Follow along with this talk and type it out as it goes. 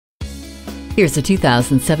Here's a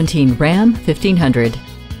 2017 Ram 1500.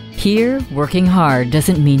 Here, working hard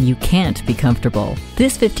doesn't mean you can't be comfortable.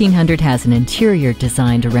 This 1500 has an interior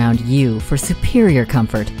designed around you for superior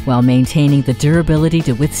comfort while maintaining the durability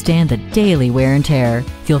to withstand the daily wear and tear.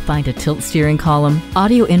 You'll find a tilt steering column,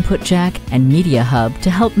 audio input jack, and media hub to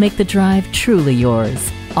help make the drive truly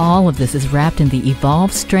yours. All of this is wrapped in the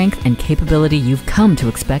evolved strength and capability you've come to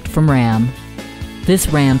expect from Ram. This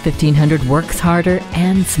Ram 1500 works harder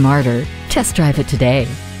and smarter. Test drive it today.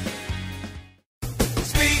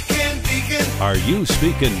 Are you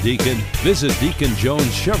speaking Deacon? Visit Deacon Jones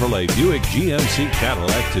Chevrolet Buick GMC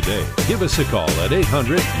Cadillac today. Give us a call at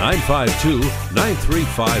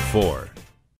 800-952-9354.